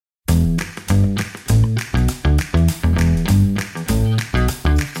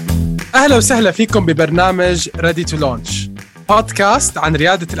أهلا وسهلا فيكم ببرنامج Ready to Launch، بودكاست عن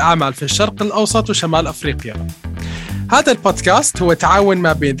ريادة الأعمال في الشرق الأوسط وشمال أفريقيا. هذا البودكاست هو تعاون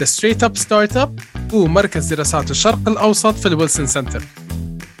ما بين The Straight Up Startup ومركز دراسات الشرق الأوسط في الويلسون سنتر.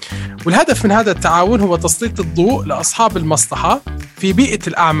 والهدف من هذا التعاون هو تسليط الضوء لأصحاب المصلحة في بيئة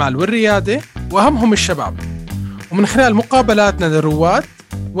الأعمال والريادة وأهمهم الشباب، ومن خلال مقابلاتنا للرواد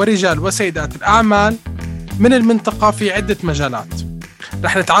ورجال وسيدات الأعمال من المنطقة في عدة مجالات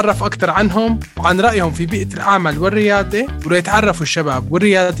رح نتعرف أكثر عنهم وعن رأيهم في بيئة الأعمال والريادة، وليتعرفوا الشباب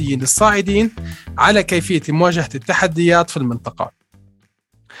والرياديين الصاعدين على كيفية مواجهة التحديات في المنطقة.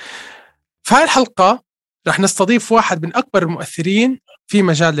 في هذه الحلقة رح نستضيف واحد من أكبر المؤثرين في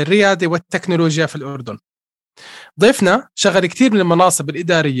مجال الريادة والتكنولوجيا في الأردن. ضيفنا شغل كثير من المناصب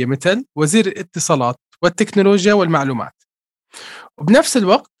الإدارية مثل وزير الاتصالات والتكنولوجيا والمعلومات، وبنفس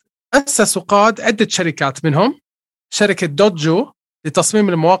الوقت أسس وقاد عدة شركات، منهم شركة دوجو لتصميم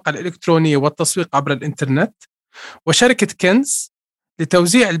المواقع الإلكترونية والتسويق عبر الإنترنت، وشركة كنز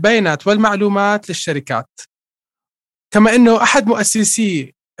لتوزيع البيانات والمعلومات للشركات، كما أنه أحد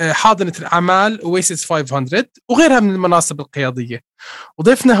مؤسسي حاضنة الأعمال Oasis 500 وغيرها من المناصب القيادية.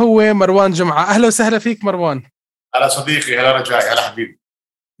 وضيفنا هو مروان جمعة. أهلا وسهلا فيك مروان. هلا صديقي، هلا رجائي، هلا حبيبي،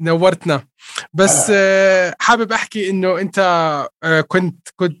 نورتنا. بس حابب أحكي إنه أنت كنت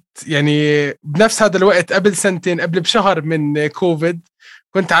يعني بنفس هذا الوقت قبل سنتين، قبل بشهر من كوفيد،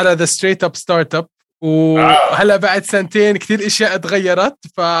 كنت على The Straight Up Startup، وهلأ بعد سنتين كتير إشياء تغيرت،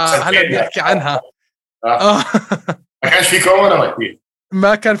 فهلأ بنحكي عنها. ما كانش في كورونا وقتها؟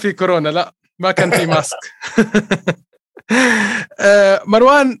 ما كان في كورونا، لا ما كان في ماسك.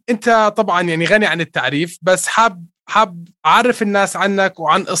 مروان، أنت طبعا يعني غني عن التعريف، بس حاب أعرف الناس عنك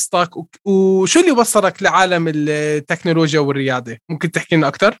وعن قصتك وشو اللي وصلك لعالم التكنولوجيا والريادة. ممكن تحكي لنا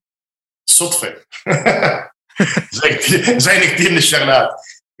أكتر؟ صدفة. زي كتير من الشغلات.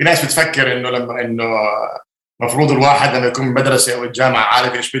 في ناس بتفكر إنه مفروض الواحد لما يكون مدرسة أو الجامعة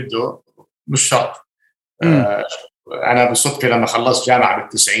عارف إيش بده، مش شرط. أنا بالصدفة لما خلصت جامعة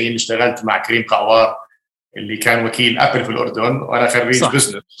بالتسعين اشتغلت مع كريم قعوار اللي كان وكيل أبل في الأردن، وأنا خريج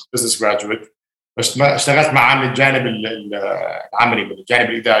بزنس جراجويت، بس ما اشتغلت معاه من الجانب العملي، من الجانب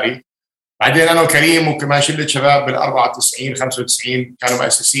الإداري. بعدين أنا وكريم وكمان شلة شباب بال94 95 كانوا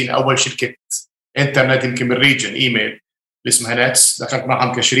مؤسسين أول شركة إنترنت يمكن من ريجن إيميل اللي اسمها نتس. دخلت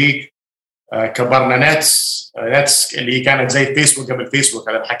معهم كشريك، كبرنا نتس اللي كانت زي فيسبوك قبل فيسبوك،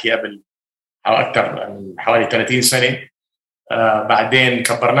 هذا الحكي قبل أو أكثر من حوالي 30 سنة. بعدين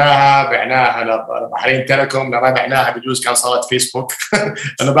كبرناها، بعناها لبحرين تيليكوم. لما بعناها بجوز كان صارت فيسبوك.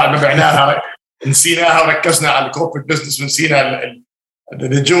 لأنه بعد ما بعناها نسيناها وركزنا على الكوربريت بزنس ونسينا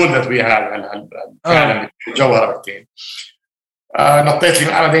الجول that we have فعلا الجوهرة وقتين. نطيت لي،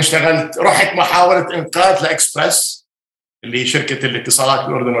 أنا بعدين اشتغلت، رحت محاولة إنقاذ لإكسبرس اللي شركة الاتصالات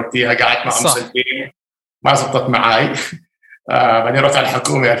بالأردن وقتها، قعدت معهم سنتين ما زبطت معاي. بعدين رحت على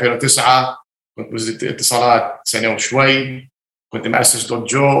الحكومة 2009، كنت وزير اتصالات سنة وشوي، كنت مؤسس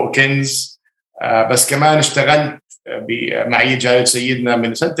دوجو وكنز. بس كمان اشتغلت معي جالد سيدنا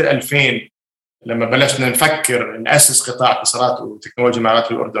من سنة 2000 لما بلشنا نفكر نأسس قطاع اتصالات وتكنولوجيا معلومات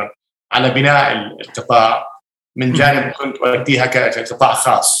في الأردن على بناء القطاع من جانب كنت وقتها كقطاع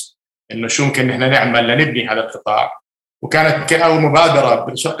خاص، إنه شو ممكن نحن نعمل لنبني هذا القطاع. وكانت أول مبادرة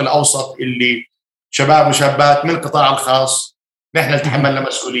بالشرق الأوسط اللي شباب وشابات من القطاع الخاص نحن تحملنا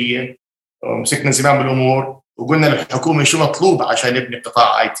مسؤولية ومسكنا زمام الأمور وقلنا للحكومة شو مطلوب عشان نبني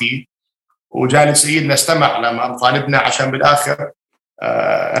قطاع IT. وجالد سيدنا استمع لما مطالبنا، عشان بالآخر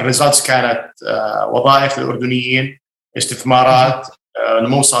الريزالتس كانت وظائف للأردنيين، استثمارات،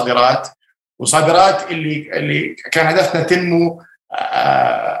 نمو صادرات، وصادرات اللي كان هدفنا تنمو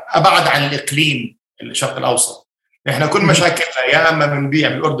أبعد عن الإقليم الشرق الأوسط. إحنا كل مشاكلنا يا أما بنبيع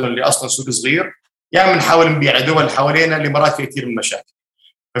بالأردن اللي أصلا سوق صغير، يا أما نحاول نبيع دول حوالينا اللي مرات فيها كثير من المشاكل.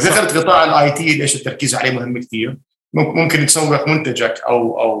 ففكرة قطاع الIT ليش التركيز عليه مهم كثير. ممكن تسوق منتجك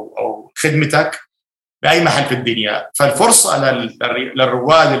أو خدمتك بأي محل في الدنيا. فالفرصة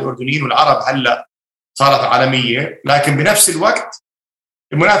للرواد الأردنيين والعرب هلأ صارت عالمية، لكن بنفس الوقت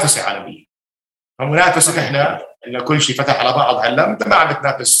المنافسة عالمية. فمنافسة إحنا إن كل شيء فتح على بعض هلأ. أنت ما عم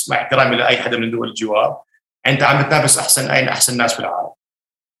تنافس، مع احترامي لأي حدا من دول الجوار، أنت عم تنافس أحسن ناس في العالم.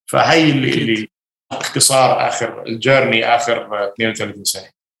 فهي اللي باختصار آخر الجيرني آخر 32 سنة.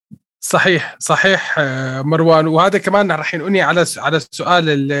 صحيح مروان. وهذا كمان رح ينقلني على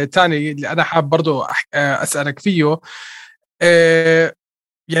السؤال الثاني اللي أنا حاب برضو أسألك فيه.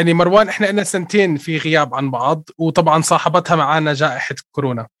 يعني مروان، إحنا لنا سنتين في غياب عن بعض، وطبعا صاحبتها معانا جائحة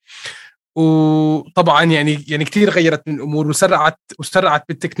كورونا، وطبعا يعني كتير غيرت من الأمور وسرعت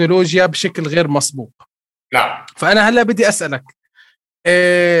بالتكنولوجيا بشكل غير مسبوق. نعم. فأنا هلا بدي أسألك،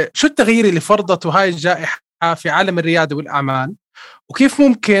 شو التغيير اللي فرضته هاي الجائحة في عالم الريادة والأعمال، وكيف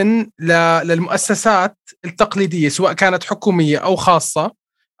ممكن للمؤسسات التقليدية سواء كانت حكومية أو خاصة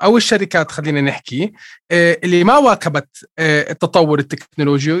أو الشركات خلينا نحكي اللي ما واكبت التطور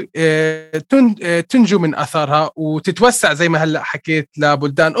التكنولوجي تنجو من أثارها وتتوسع زي ما هلأ حكيت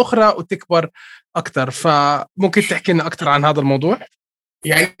لبلدان أخرى وتكبر أكتر؟ فممكن تحكي لنا أكتر عن هذا الموضوع؟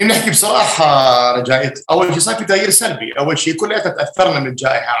 يعني نحكي بصراحة رجاء، أول شيء صار في تغيير سلبي. أول شيء كلنا تأثرنا من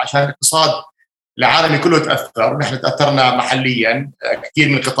الجائحة عشان الاقتصاد العالمي كله تأثر، ونحن تأثرنا محليا. كثير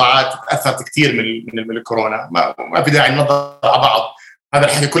من القطاعات تأثرت كثير من الكورونا، ما في داعي ننظر على بعض، هذا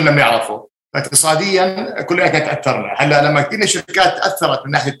الحكي كلنا بنعرفه. اقتصاديا كلنا تأثرنا. هلا لما كثير شركات تأثرت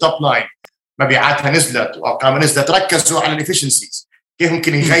من ناحية التوب لاين، مبيعاتها نزلت وأرقامها نزلت، ركزوا على الافشنسيز، كيف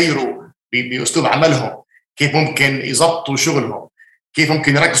ممكن يغيروا بأسلوب عملهم، كيف ممكن يضبطوا شغلهم، كيف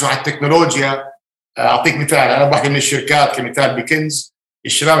ممكن يركزوا على التكنولوجيا. أعطيك مثال، أنا بواحدة من الشركات كمثال بكنز،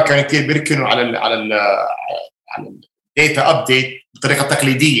 الشباب كانوا كثير بيركنوا على الداتا ابديت بطريقه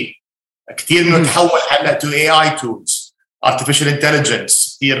تقليديه. كثير منه تحول هلا تو اي اي تولز، ارتفيشال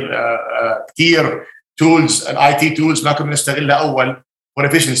انتليجنس، كثير تولز، الاي تي تولز ما كنا نستغلها اول فور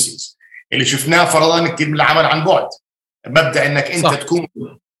افشنسيز. اللي شفناه فرضا كثير من العمل عن بعد، مبدا انك انت صح. تكون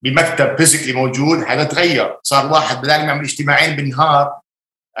بمكتب فيزيكلي موجود، هذا تغير. صار واحد بدل ما يعمل اجتماعين بالنهار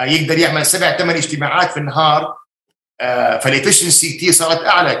يقدر يعمل 7-8 اجتماعات في النهار. فالإفشنسي كتير صارت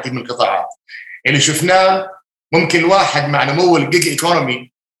أعلى كتير من القطاعات. اللي شفناه ممكن الواحد مع نمو الجيج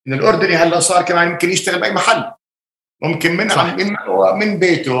إيكونومي إن الأردني هلا صار كمان يمكن يشتغل بأي محل، ممكن من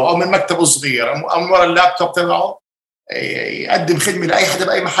بيته أو من مكتبه الصغير أو من وراء اللابتوب تبعه يقدم خدمة لأي حدا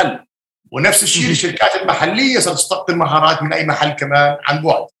بأي محل. ونفس الشيء الشركات المحلية صارت تستقطب مهارات من أي محل كمان عن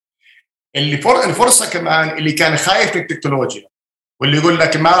بعد. الفرصة كمان اللي كان خايف من التكنولوجيا واللي يقول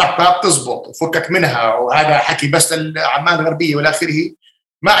لك ما بتزبط وفكك منها وهذا حكي بس للأعمال الغربية والآخره،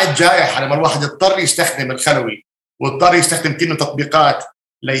 مع الجائحة لما الواحد اضطر يستخدم الخلوي واضطر يستخدم كل تطبيقات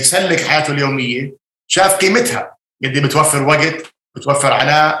ليسلك حياته اليومية، شاف قيمتها قد بتوفر وقت، بتوفر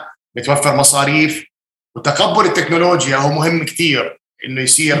عناء، بتوفر مصاريف. وتقبل التكنولوجيا هو مهم كتير إنه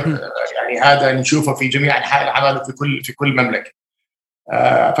يصير يعني هذا نشوفه في جميع أنحاء العالم وفي كل مملكة.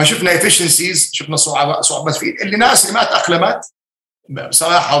 فشفنا efficiencies، شفنا صعوبات في اللي ناس اللي ما تأقلمت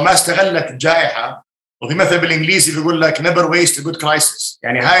بصراحة وما استغلت الجائحة. وفي مثل بالإنجليزي بيقول لك never waste a good crisis،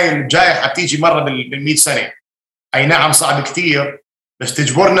 يعني هاي الجائحة بتيجي مرة بال100 سنة. أي نعم صعب كتير، بس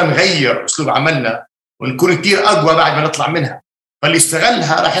تجبرنا نغير أسلوب عملنا ونكون كتير أقوى بعد ما نطلع منها. فاللي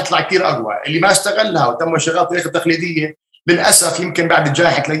استغلها راح يطلع كتير أقوى، اللي ما استغلها وتم شغال طريقة تقليدية للأسف يمكن بعد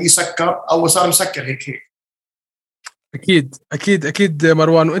الجائحة تلاقيه سكر أو صار مسكر هيك. أكيد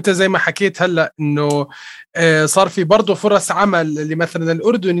مروان، وأنت زي ما حكيت هلأ إنه صار في برضو فرص عمل لمثلا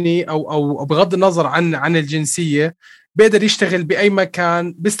الأردني أو بغض النظر عن الجنسية بيقدر يشتغل بأي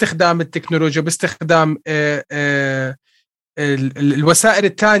مكان باستخدام التكنولوجيا، باستخدام الوسائل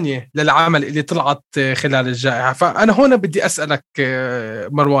الثانية للعمل اللي طلعت خلال الجائحة. فأنا هنا بدي أسألك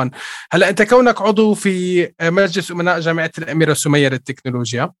مروان، هلأ أنت كونك عضو في مجلس أمناء جامعة الأميرة سمية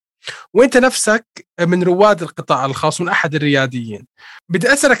للتكنولوجيا، وانت نفسك من رواد القطاع الخاص، من احد الرياديين،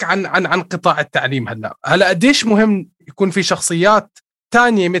 بدي اسالك عن قطاع التعليم. هلا قديش مهم يكون في شخصيات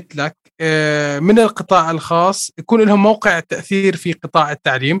تانية مثلك من القطاع الخاص يكون لهم موقع تأثير في قطاع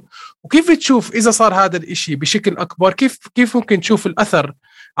التعليم، وكيف تشوف اذا صار هذا الاشي بشكل اكبر كيف ممكن تشوف الاثر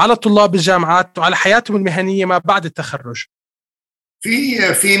على طلاب الجامعات وعلى حياتهم المهنية ما بعد التخرج؟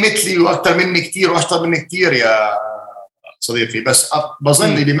 في مثلي واكثر مني كثير واشطر مني كثير يا صديقي، بس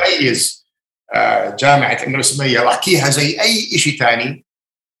بظن اللي بيميز جامعة الأميرة سمية وأحكيها زي أي شيء تاني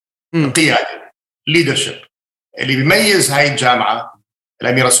القيادة، leadership. اللي بيميز هاي الجامعة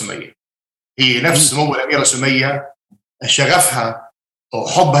الأميرة سمية هي نفس سمو الأميرة سمية، شغفها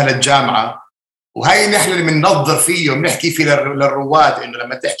وحبها للجامعة. وهي نحن اللي بننظر فيه وبنحكي فيه للرواد، إنه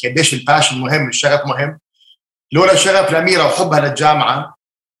لما تحكي قديش الباشن مهم، الشغف مهم. لولا شغف الأميرة وحبها للجامعة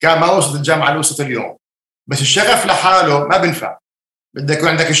كان ما وصلت الجامعة اللي وصلت اليوم. بس الشغف لحاله ما بنفع، بدك يكون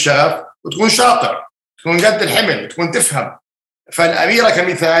عندك الشغف وتكون شاطر، تكون قد الحمل، تكون تفهم. فالأميرة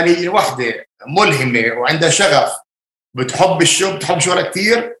كمثالي وحدة ملهمة وعندها شغف، بتحب الشغل، بتحب شغلها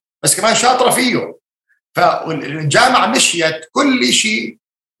كتير، بس كمان شاطرة فيه. فالجامعة مشيت كل شيء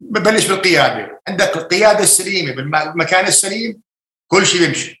ببلش بالقيادة. عندك القيادة السليمة بالمكان السليم كل شيء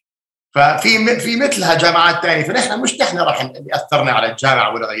بيمشي. في مثلها جامعات تانية. فنحن مش نحن راح اللي أثرنا على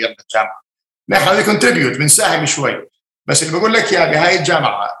الجامعة ولا غيرنا الجامعة، نحن اللي كونتريبيوت بنساهم شوي. بس اللي بقول لك يا بهاي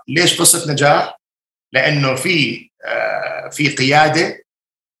الجامعة ليش قصة نجاح؟ لأنه في قيادة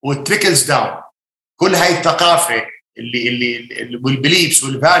والتريكلز داون. كل هاي الثقافة اللي والبيليفز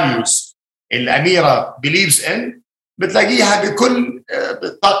والفاليوز الأميرة بيليفز إن بتلاقيها بكل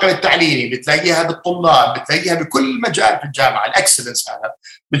الطاقم التعليمي، بتلاقيها بالطلاب، بتلاقيها بكل مجال في الجامعة. الأكسلنس هذا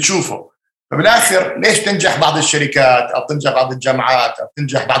بتشوفه. فبالآخر ليش تنجح بعض الشركات أو تنجح بعض الجامعات أو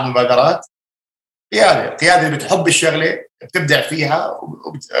تنجح بعض المبادرات؟ قيادة بتحب الشغلة، بتبدع فيها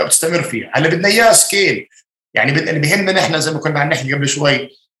وبتستمر فيها. هلا بدنا إياه سكيل، يعني اللي بيهمنا نحن زي ما كنا عم نحكي قبل شوي،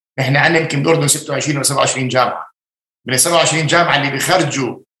 نحن عندنا يمكن بالأردن 26 أو 27 جامعة. من ال 27 جامعة اللي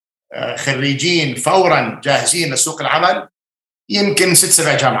بيخرجوا خريجين فورا جاهزين لسوق العمل يمكن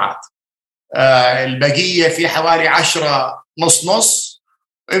 6-7 جامعات. البقية في حوالي 10 نص،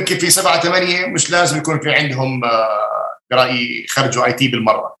 يمكن في 7-8 مش لازم يكون في عندهم برأيي خرجوا IT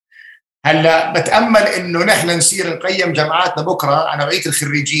بالمرة. هلا بتأمل إنه نحن نصير نقيم جامعاتنا بكرة على نوعية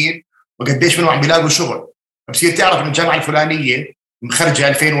الخريجين وقديش منهم عم بيلاقوا شغل. بصير تعرف إن الجامعة الفلانية مخرجة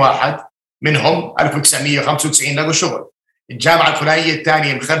 2001 منهم 1995 لاقوا شغل. الجامعة الفلانية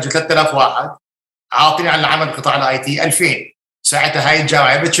الثانية مخرجة 3000 واحد عاطين على العمل بقطاع الIT 2000. ساعتها هاي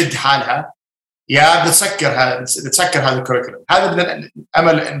الجامعة بتشد حالها يا بتسكر هذا الكوريكولم. هذا بدنا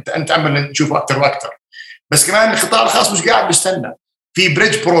أمل نتأمل نشوفه أكثر وأكثر. بس كمان القطاع الخاص مش قاعد بيستنى. في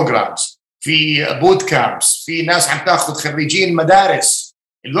بريدج بروجرامز، في بوت كامبس، في ناس عم تاخذ خريجين مدارس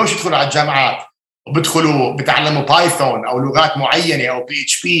اللي مش يدخلوا على الجامعات وبدخلوا بتعلموا بايثون أو لغات معينة أو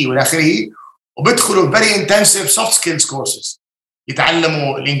PHP والى آخره، وبدخلوا very intensive soft skills courses،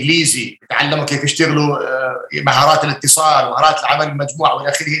 يتعلموا الإنجليزي، يتعلموا كيف يشتغلوا مهارات الاتصال، مهارات العمل المجموعة والى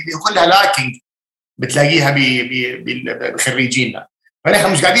آخره. كلها لاكينج بتلاقيها بخريجيننا.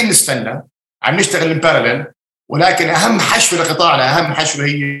 فنحن مش قاعدين نستنى، عم نشتغل باراليل. ولكن أهم حشو لقطاعنا، أهم حشو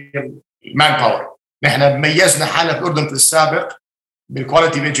هي المان باور. نحن ميزنا حالنا في الأردن في السابق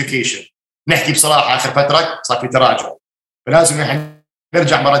بالكواليتي إديوكيشن. نحكي بصراحة آخر فترة صار في تراجع، فلازم نحن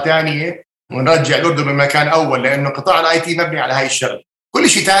نرجع مرة ثانية ونرجع الأردن بمكان أول، لأنه قطاع الIT مبني على هاي الشغل. كل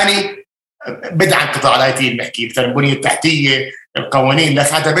شيء ثاني بدعم قطاع الIT. بنحكي مثلا البنية التحتية، القوانين،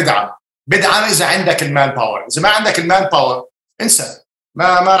 هذا بدعم إذا عندك المان باور. إذا ما عندك المان باور انسى،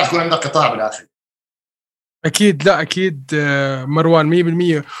 ما راح يكون عندك قطاع بالآخر. أكيد، لا أكيد مروان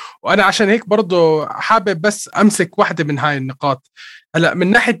 100%. وأنا عشان هيك برضو حابب بس أمسك واحدة من هاي النقاط. هلا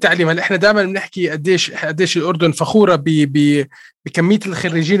من ناحية التعليم، هلا إحنا دائما بنحكي قديش الأردن فخورة بكمية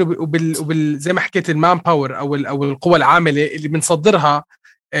الخريجين زي ما حكيت المان باور أو القوى العاملة اللي بنصدرها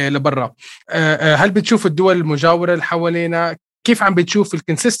لبرا. هل بتشوف الدول المجاورة اللي حوالينا كيف عم بتشوف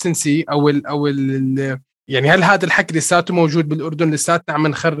الكونسيستنسي يعني هل هذا الحكي لساته موجود بالأردن؟ لساتنا عم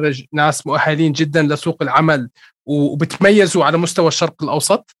نخرج ناس مؤهلين جدا لسوق العمل وبتميزوا على مستوى الشرق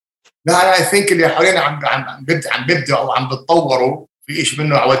الأوسط؟ لا، أنا أثينك اللي حوالينا عم بيبدأوا أو عم بتطوروا في إيش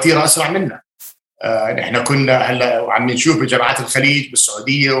منه عواتير أسرع منا. نحن كنا هلا وعم نشوف بجامعات الخليج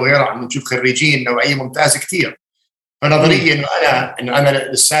بالسعودية وغيرها عم نشوف خريجين نوعية ممتازة كثير. فنظريا إنه أنا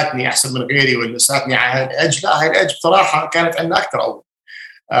لساتني أحسن من غيري ولساتني على الأج، لا، هاي الأج بصراحة كانت عندنا أكثر أول.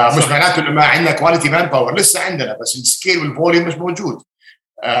 مش معناته إنه ما عندنا كواليتي مان باور، لسه عندنا، بس السكيل والفوليوم مش موجود.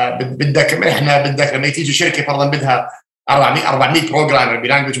 بدك لما تيجي شركة فرضا بدها 400 بروجرامر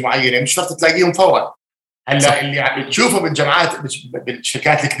بلانجوج معينة، مش شرط تلاقيهم فورا. هلا اللي عم بتشوفه بالجامعات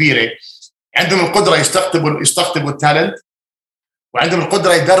بالشركات الكبيرة عندهم القدرة يستقطبوا التالنت، وعندهم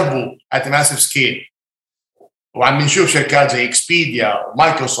القدرة يدربوا at massive scale. وعم نشوف شركات زي اكسبيديا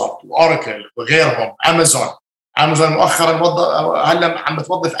ومايكروسوفت واوراكل وغيرهم، امازون مؤخرا هلا عم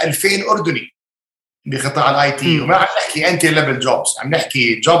بتوظف 2000 أردني بقطاع الIT. وما عم نحكي انتي ليفل جوبز، عم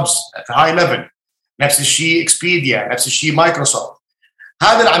نحكي جوبز هاي ليفل. نفس الشيء اكسبيديا، نفس الشيء مايكروسوفت.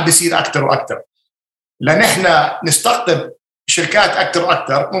 هذا اللي عم بيصير اكثر واكثر، لان احنا نستقطب شركات اكثر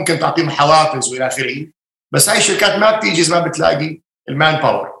واكثر، ممكن تعطيهم حوافز والى اخره، بس هاي الشركات ما بتيجي ما بتلاقي المان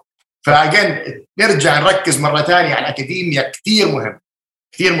باور. فاجن نرجع نركز مره ثانيه على الاكاديميا، كثير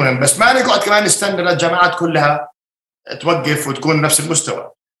مهم، بس ما نقعد كمان نستنى للجامعات كلها توقف وتكون نفس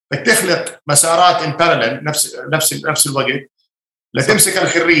المستوى. بدك تخلق مسارات ان باراليل نفس الوقت لتمسك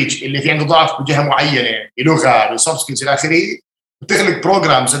الخريج اللي في عنده ضعف بجهه معينه، بلغه، بسوفت سكيلز الى اخره، وتخلق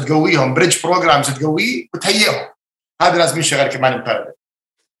بروجرامز تقويهم، بريدج بروجرامز تقويه وتهيئهم. هذا لازم يشتغل كمان ان باراليل.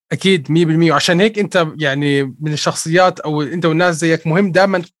 أكيد 100%. وعشان هيك أنت يعني من الشخصيات أو أنت والناس زيك مهم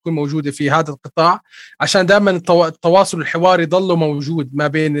دائما تكون موجودة في هذا القطاع، عشان دائما التواصل الحواري يضله موجود ما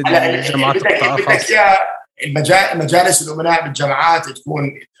بين الجامعات والقطاع الخاص. مجالس الأمناء بالجامعات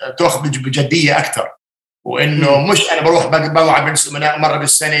تكون تأخذ بجدية أكثر، وإنه مش أنا بروح بقعد مجلس الأمناء مرة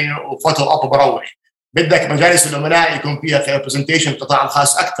بالسنة وفوتو أب وبروح. بدك مجالس الأمناء يكون فيها ريبرزنتيشن القطاع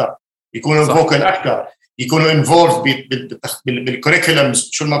الخاص أكثر، يكونوا فوكل أكثر، يكونوا انفولف بالكوريكولمز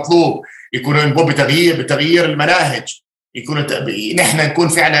شو المطلوب، يكونوا انفولف بتغيير المناهج، نحن نكون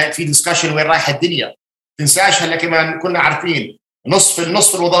فعلا في ديسكشن وين رايحه الدنيا. تنساش هلا كمان كنا عارفين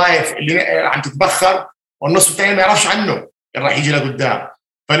نصف الوظائف اللي عم تتبخر والنصف الثاني ما يعرفش عنه اللي راح يجي لقدام.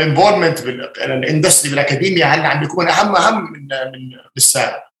 فالانفولمنت بالاندستري بالاكاديميا هلا عم بيكون اهم من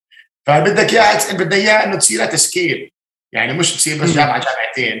السابق. فبدك اياه انه تصير تسكيل، يعني مش تصير بس جامعه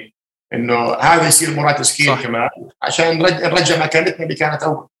جامعتين، انه هذا يصير مرات تسكيل كمان عشان نرجع مكانتنا اللي كانت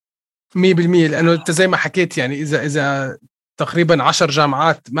اول. 100%، لانه انت زي ما حكيت يعني اذا تقريبا 10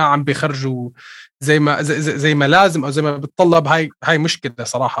 جامعات ما عم بيخرجوا زي ما لازم او زي ما بتطلب، هاي مشكله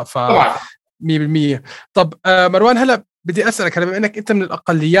صراحه. طبعا 100%. طب مروان، هلا بدي أسألك، بما أنك أنت من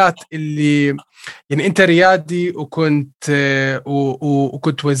الأقليات اللي يعني أنت ريادي وكنت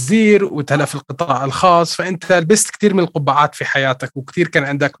وزير وتلا في القطاع الخاص، فأنت لبست كتير من القبعات في حياتك وكتير كان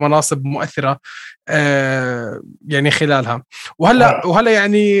عندك مناصب مؤثرة يعني خلالها. وهلا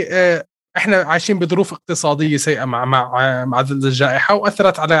يعني احنا عايشين بظروف اقتصادية سيئة مع الجائحة،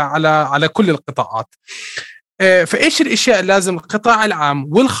 وأثرت على كل القطاعات. فإيش الأشياء اللي لازم القطاع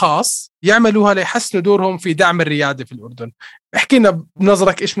العام والخاص يعملوها ليحسنوا دورهم في دعم الريادة في الأردن؟ احكي لنا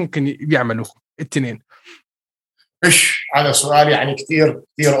بنظرك إيش ممكن يعملوا الاثنين. إيش هذا سؤال يعني كتير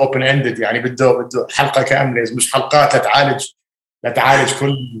open ended، يعني بده حلقة كاملة مش حلقات لتعالج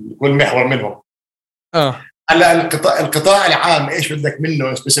كل محور منهم. هلا القطاع العام إيش بدك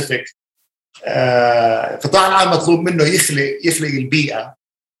منه سبيسيفيك؟ القطاع العام مطلوب منه يخلق البيئة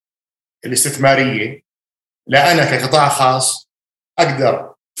الاستثمارية لأنا كقطاع خاص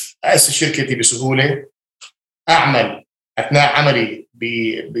أقدر أسس شركتي بسهولة، أعمل أثناء عملي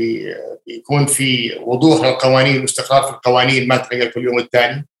بيكون في وضوح للقوانين واستقرار في القوانين ما تغير كل يوم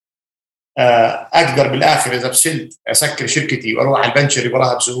الثاني، أقدر بالآخر إذا بسلت أسكر شركتي وأروح على البنشر اللي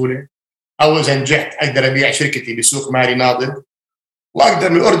وراها بسهولة، أو إذا نجحت أقدر أبيع شركتي بسوق مالي ناضج، وأقدر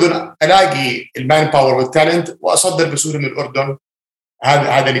من الأردن ألاقي المان باور والتالنت وأصدر بسهولة من الأردن.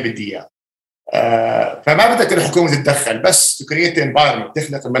 هذا اللي بدي إياه. فما بدك الحكومة تتدخل، بس تكريت انفايرمنت،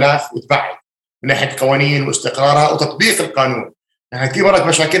 تخلق المناخ وتبعد من ناحية قوانين واستقرارها وتطبيق القانون. نحن كثير مرات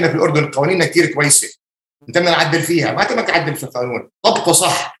مشاكلنا في الأردن قوانيننا كثير كويسة، انت بدنا نعدل فيها، ما تبغى تعدل في القانون، طبقه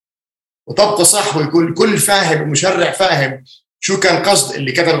صح ويكون الكل فاهم، المشرع فاهم شو كان قصد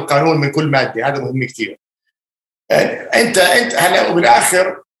اللي كتب القانون من كل مادة. هذا مهم كثير. انت هلا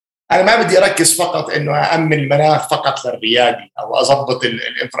وبالاخر انا ما بدي اركز فقط انه أأمن المناخ فقط للريادي او اضبط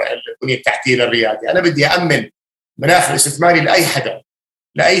البنيه التحتيه للريادي، انا بدي أأمن مناخ الاستثماري لاي حدا،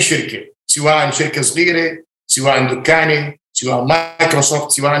 لاي شركه، سواء شركه صغيره، سواء دكانه، سواء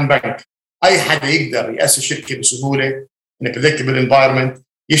مايكروسوفت، سواء بنك، اي حدا يقدر ياسس شركه بسهوله، انك بريدكتبل انفايرمنت،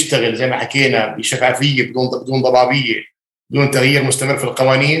 يشتغل زي ما حكينا بشفافيه، بدون ضبابيه، بدون تغيير مستمر في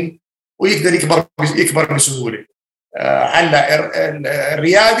القوانين، ويقدر يكبر بسهوله. هلا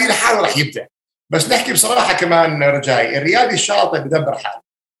الريادي لحاله رح يبدع، بس نحكي بصراحه كمان رجاي، الريادي الشاطر بدبر حاله.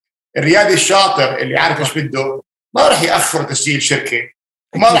 الريادي الشاطر اللي عارف ايش بده ما رح ياخر تسجيل شركه،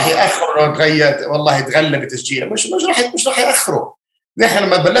 وما رح ياخر تغير والله يتغلى بتسجيله، مش رح ياخره. نحن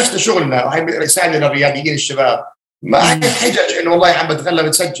لما بلشنا شغلنا، وهي رساله للرياديين الشباب، ما هي حجج انه والله عم بتغلى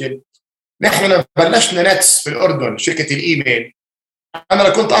بتسجل. نحن لما بلشنا نتس في الاردن، شركه الايميل، انا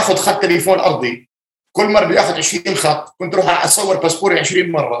كنت اخذ خط تليفون ارضي، كل مره بياخذ 20 خط، كنت اروح اصور باسبوري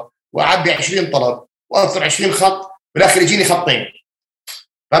 20 مره واعبي 20 طلب واكثر 20 خط، بالاخر يجيني خطين.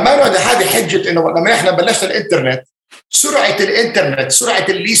 فما نقعد هذه حجه انه لما احنا بلشنا الانترنت، سرعه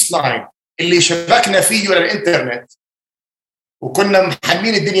الليس لاين اللي شبكنا فيه للانترنت وكنا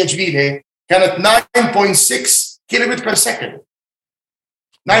محمين الدنيا جميله، كانت 9.6 كيلومتر بير سكند.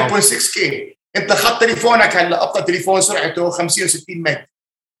 9.6 كي. انت خط تليفونك هلا ابطا تليفون سرعته 50 و60 ميجا.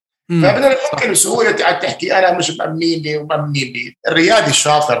 فبدنا نفكر بسهوله. تحكي انا مش مأمنين لي. الريادي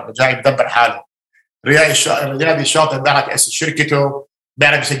الشاطر جاي يدبر حاله. الريادي الشاطر بيعرف يأسس شركته،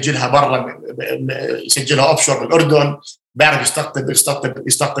 بيعرف يسجلها برا، يسجلها اوفشور بالاردن، بيعرف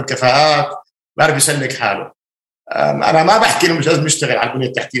يستقطب كفاءات، بيعرف يسلك حاله. انا ما بحكي انه مش لازم نشتغل على البنيه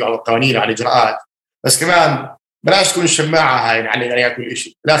التحتيه وعلى القوانين وعلى الاجراءات، بس كمان بلاش تكون الشماعه هاي نعلق عليها كل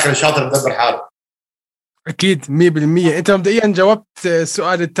شيء. بالاخر الشاطر بدبر حاله. أكيد 100%. أنت مبدئيا جاوبت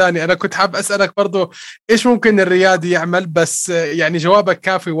السؤال الثاني. أنا كنت حاب أسألك برضو إيش ممكن الريادي يعمل، بس يعني جوابك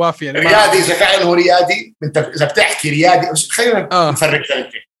كافي وافي. يعني الريادي إذا فعلا هو ريادي، أنت إذا بتحكي ريادي، خلينا نفرق بين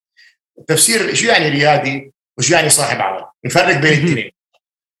التفسير. شو يعني ريادي وشو يعني صاحب عمل؟ نفرق بين الاثنين.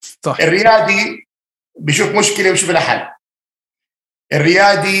 صح. الريادي بيشوف مشكلة وبيشوف لها حل.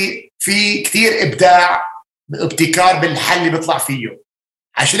 الريادي في كتير إبداع ابتكار بالحل اللي بيطلع فيه،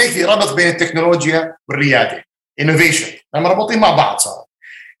 عشان هيك في ربط بين التكنولوجيا والريادة، innovation، لما مربوطين مع بعض صار.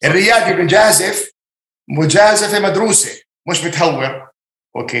 الريادي مجازفة مدروسة، مش متهور.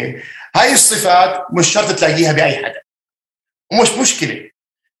 أوكي، هاي الصفات مش شرط تلاقيها بأي حدا، ومش مشكلة.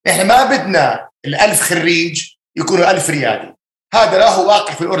 إحنا ما بدنا 1000 خريج يكونوا 1000 ريادي. هذا لا هو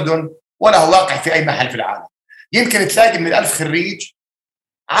واقع في الأردن ولا هو واقع في أي محل في العالم. يمكن تلاقي من 1000 خريج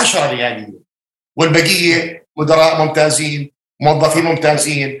 10 رياديين، والبقية مدراء ممتازين، موظفين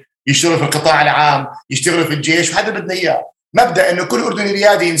ممتازين، يشتغلوا في القطاع العام، يشتغلوا في الجيش، وهذا بدنا إياه. مبدأ إنه كل أردني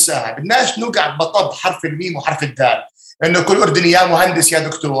ريادي ينساها، بدناش نقعد بطب حرف الميم وحرف الدال، إنه كل أردني يا مهندس يا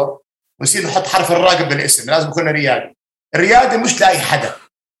دكتور، ونصير نحط حرف الراء قبل الاسم. لازم يكون ريادي. الريادة مش لاي حدا،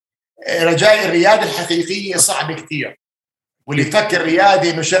 رجاء الريادة الحقيقية صعبة كتير، واللي يفكر ريادة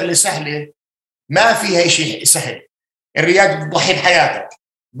إنه شغلة سهلة، ما فيها شيء سهل. الريادة تضحي بحياتك،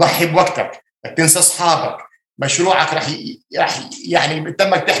 تضحي بوقتك، تنسى أصحابك، مشروعك راح يعني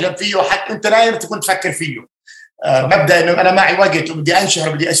تمك تحلم فيه، وحتى أنت نايم تكون تفكر فيه. مبدأ إنه أنا معي وقت وبدي أنشهر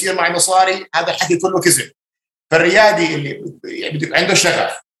وبدي أسير معي مصاري، هذا الحكي كله كذب. فالريادي اللي بده عنده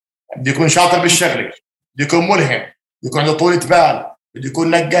شغف، بده يكون شاطر بالشغله، بده يكون ملهم، بده يكون عنده طولة بال، بده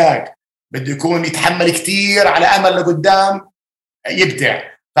يكون نقاق، بده يكون يتحمل كتير على أمل لقدام، يبدع.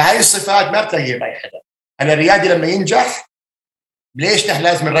 فهاي الصفات ما بتلاقيها بأي حدا. أنا الريادي لما ينجح، ليش نحن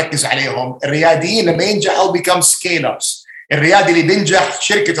لازم نركز عليهم؟ الرياديين لما ينجحوا become scale-ups. الريادي اللي بينجح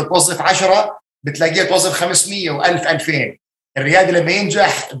شركة توظف 10 بتلاقيها توظف 500 و1000 2000. الريادي لما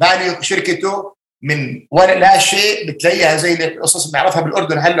ينجح فاليو شركته من ولا لا شيء، بتلاقيها زي القصص اللي بنعرفها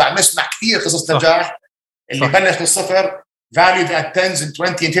بالأردن. هلا عم نسمع كثير قصص نجاح اللي بلش من الصفر، valued at 10 and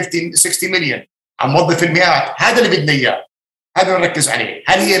 20 and 15 60 مليون، عم موظف المئات. هذا اللي بدنا إياه، هذا نركز عليه.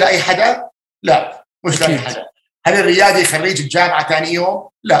 هل هي لأي حدا؟ لا، مش لأي حدا. هل الريادي خريج الجامعة ثاني يوم؟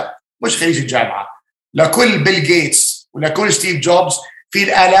 لا، مش خريج الجامعة. لكل بيل جيتس ولكل ستيف جوبز في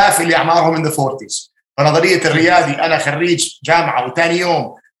الآلاف اللي أعمارهم من the 40s. فنظرية الريادي أنا خريج جامعة وثاني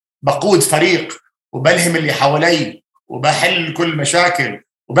يوم بقود فريق وبلهم اللي حوالي وبحل كل المشاكل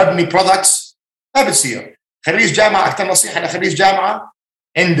وببني برودكتس، ما بتصير. خريج جامعة، أكثر نصيحة لخريج جامعة،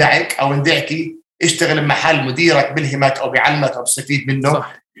 اندعك أو اندعكي، اشتغل محل مديرك بلهمك أو بيعلمك أو بستفيد منه.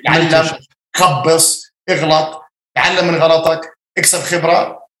 تعلم، خبص، اغلط، تعلم من غلطك، اكسب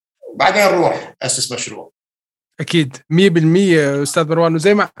خبرة، وبعدين روح أسس مشروع. أكيد 100% أستاذ مروان.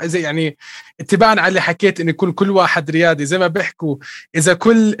 وزي ما يعني اتباعا على اللي حكيت إن يكون كل واحد ريادي، زي ما بيحكوا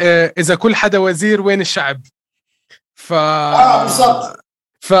إذا كل حدا وزير وين الشعب. بالضبط.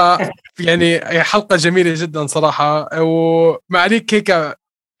 يعني حلقة جميلة جدا صراحة. ومعليك هيك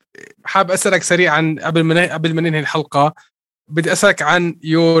حاب أسألك سريعا قبل ما ننهي الحلقة، بدي أسألك عن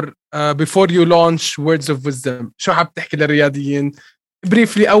your before you launch words of wisdom. شو حاب تحكي للرياديين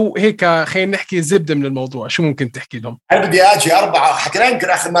بريفلي، أو هيك خلينا نحكي زبدة من الموضوع، شو ممكن تحكي لهم؟ أنا بدي أجي 4 حكينا يمكن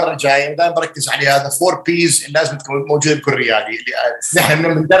آخر مرة جاي، دائما بركز على هذا 4 P's اللي لازم تكون موجودة بكل ريادي. اللي نحن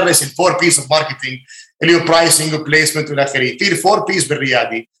بندرس 4 P's of marketing اللي هو برايسنج وبليسمنت والى اخره. في 4 P's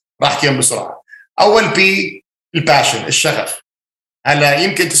بالريادي راح احكيهم بسرعة. أول P الباشن، الشغف. هلا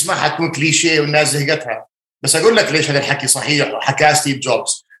يمكن تسمعها تكون كليشيه والناس زهقتها، بس أقول لك ليش هذا الحكي صحيح. وحكاه ستيف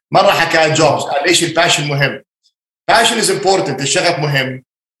جوبز مرة، حكاه جوبز قال ليش الباشن مهم. passion is important، الشغف مهم،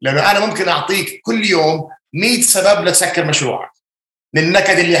 لأنه أنا ممكن أعطيك كل يوم 100 سبب لتسكر مشروعك، من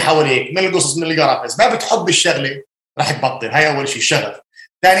النكد اللي حواليك، من القصص، من القرافز. ما بتحب الشغلة راح تبطل. هاي أول شيء الشغف.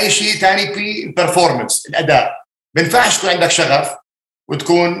 ثاني بي البرفورمانس، الأداء. بنفعش تكون عندك شغف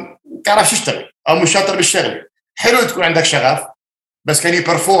وتكون تعرف تشتغل أو مش شاطر بالشغلة. حلو تكون عندك شغف بس كان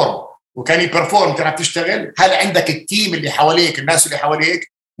يبرفورم، وكان يبرفورم تعرف تشتغل. هل عندك التيم اللي حواليك، الناس اللي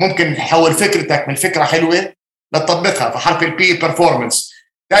حواليك ممكن تحول فكرتك من فكرة حلوة لتطبقها. فحرف البي performance.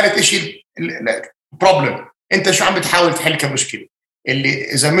 ثالث شيء problem، انت شو عم بتحاول تحل كمشكله.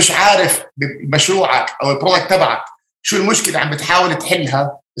 اللي اذا مش عارف بمشروعك او البرودكت تبعك شو المشكله عم بتحاول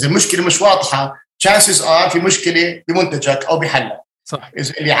تحلها، اذا المشكله مش واضحه chances are في مشكله بمنتجك او بحلها. صح.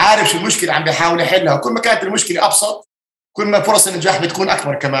 اذا اللي عارف شو المشكله عم بيحاول يحلها، وكل ما كانت المشكله ابسط كل ما فرص النجاح بتكون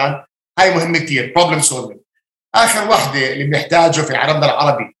اكبر كمان. هاي مهمه كثير، problem solving. اخر وحده اللي بنحتاجه في عالمنا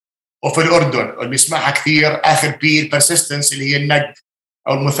العربي وفي الأردن واللي بيسمعها كثير، آخر بي persistence اللي هي النق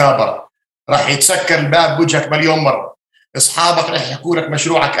أو المثابرة. راح يتسكر الباب بوجهك مليون مرة. أصحابك راح يحكوا لك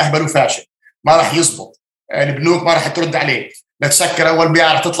مشروعك أهبل وفاشل، ما راح يزبط. البنوك ما راح ترد عليك. لتسكر أول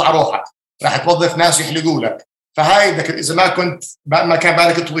بيعة راح تطلع روحك، راح توظف ناس يحلقوا لك. فهاي إذا ما كان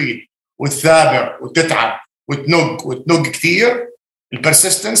بالك طويل وتثابر وتتعب وتنق كثير،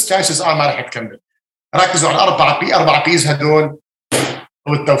 البرسيستنس chances are ما راح تكمل. ركزوا على 4 بيز هدول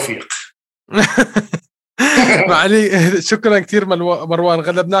والتوفيق. معلي شكرا كثير مروان،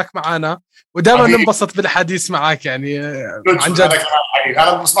 غلبناك معنا، ودائما ننبسط بالحديث معك يعني عن جد.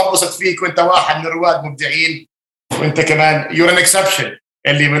 انا بنبسط فيك، وانت واحد من الرواد مبدعين، وانت كمان يور ان اكسبشن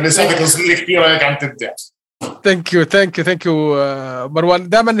اللي من لسانك صغير كثير هيك عم تبدع. ثانك يو مروان.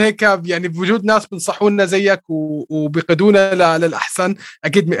 دائما هيك يعني بوجود ناس بنصحونا زيك وبيقودونا للأحسن،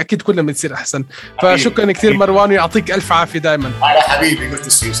 أكيد كلنا بنصير أحسن. فشكرا كثير مروان، ويعطيك ألف عافية دائما. على حبيبي، قلت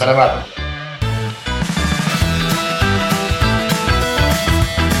السيو، سلامات.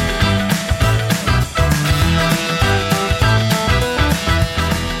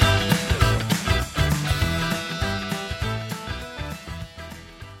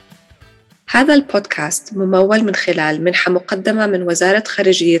 هذا البودكاست ممول من خلال منحة مقدمة من وزارة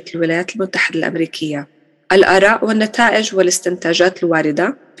خارجية الولايات المتحدة الأمريكية. الآراء والنتائج والاستنتاجات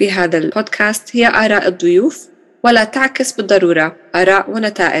الواردة في هذا البودكاست هي آراء الضيوف، ولا تعكس بالضرورة آراء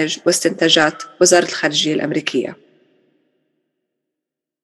ونتائج واستنتاجات وزارة الخارجية الأمريكية.